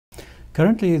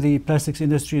Currently, the plastics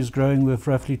industry is growing with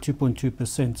roughly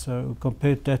 2.2%. So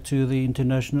compared that to the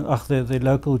the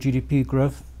local GDP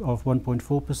growth of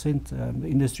 1.4%, the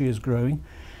industry is growing.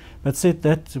 But said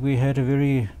that, we had a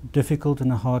very difficult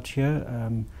and a hard year.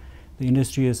 The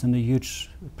industry is under huge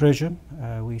pressure.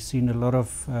 We've seen a lot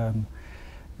of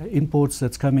imports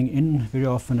that's coming in, very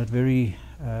often at very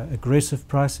aggressive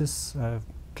prices,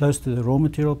 close to the raw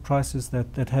material prices,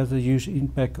 that has a huge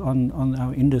impact on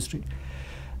our industry.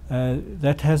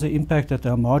 That has an impact that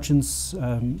our margins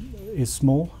is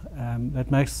small.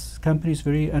 That makes companies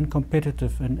very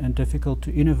uncompetitive and difficult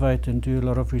to innovate and do a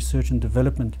lot of research and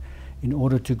development in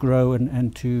order to grow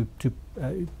and to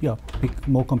be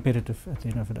more competitive at the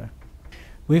end of the day.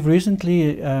 We've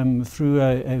recently, through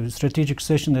a strategic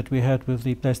session that we had with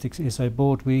the Plastics SA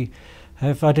board, we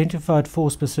have identified 4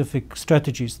 specific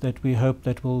strategies that we hope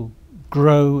that will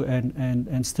grow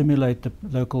and stimulate the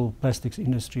local plastics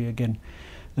industry again.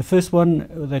 The first one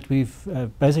that we've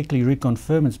basically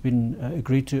reconfirmed, it's been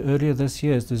agreed to earlier this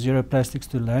year, is the Zero Plastics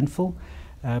to Landfill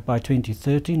by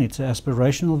 2013. It's an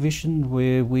aspirational vision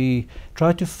where we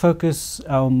try to focus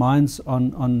our minds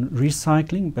on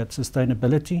recycling but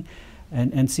sustainability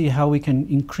and see how we can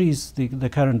increase the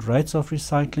current rates of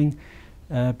recycling,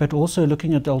 but also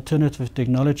looking at alternative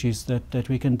technologies that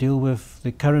we can deal with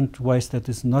the current waste that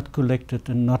is not collected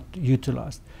and not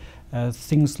utilized.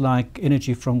 Things like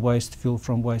energy from waste, fuel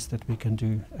from waste that we can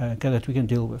do, that we can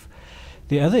deal with.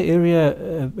 The other area,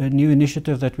 a new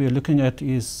initiative that we are looking at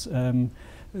is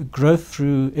growth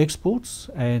through exports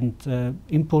and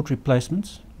import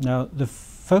replacements. Now, the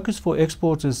focus for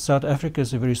exports is South Africa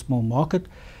is a very small market,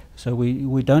 so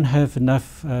we don't have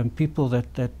enough people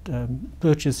that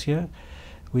purchase here.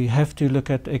 We have to look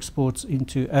at exports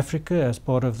into Africa as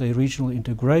part of the regional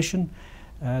integration.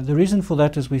 The reason for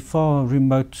that is we're far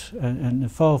remote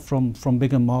and far from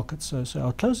bigger markets. So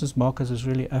our closest market is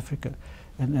really Africa,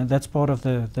 and that's part of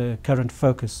the current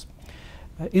focus.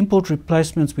 Import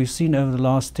replacements, we've seen over the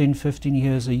last 10, 15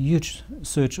 years a huge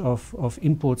surge of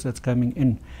imports that's coming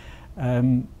in.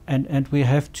 And we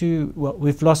have to, well,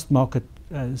 we've lost market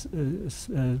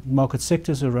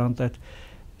sectors around that.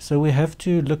 So we have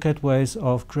to look at ways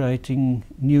of creating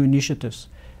new initiatives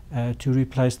to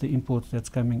replace the imports that's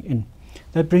coming in.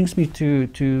 That brings me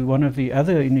to one of the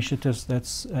other initiatives,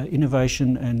 that's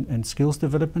innovation and skills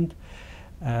development.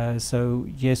 So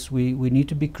yes, we need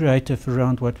to be creative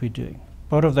around what we're doing.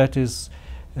 Part of that is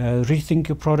rethink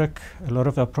your product. A lot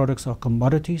of our products are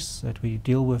commodities that we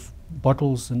deal with,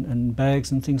 bottles and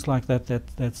bags and things like that.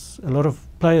 That's a lot of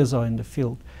players are in the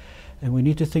field, and we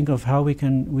need to think of how we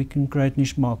can create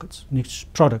niche markets, niche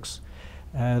products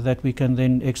that we can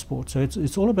then export. So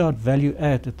it's all about value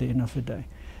add at the end of the day.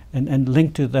 And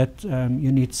linked to that,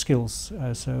 you need skills.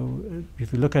 So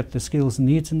if you look at the skills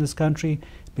needs in this country,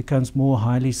 it becomes more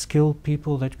highly skilled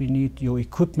people that we need. Your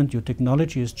equipment, your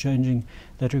technology is changing.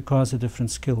 That requires a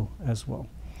different skill as well.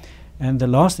 And the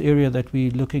last area that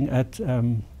we're looking at,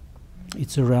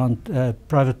 it's around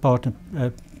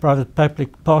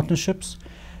private-public partnerships,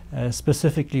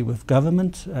 specifically with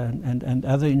government and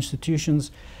other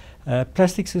institutions.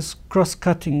 Plastics is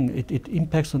cross-cutting. It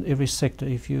impacts on every sector.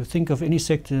 If you think of any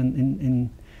sector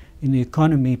in the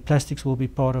economy, plastics will be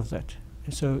part of that.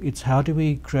 So it's how do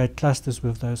we create clusters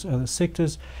with those other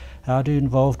sectors? How do you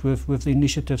involve with the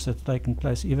initiatives that are taking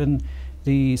place? Even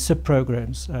the SIP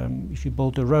programs. If you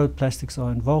build a road, plastics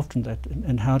are involved in that.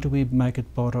 And how do we make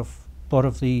it part of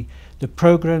the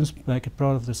programs, make it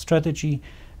part of the strategy?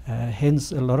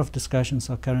 Hence, a lot of discussions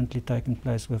are currently taking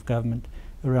place with government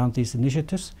around these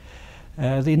initiatives.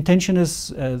 The intention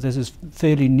is this is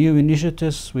fairly new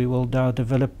initiatives. We will now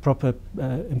develop proper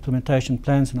implementation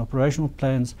plans and operational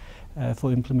plans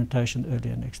for implementation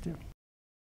earlier next year.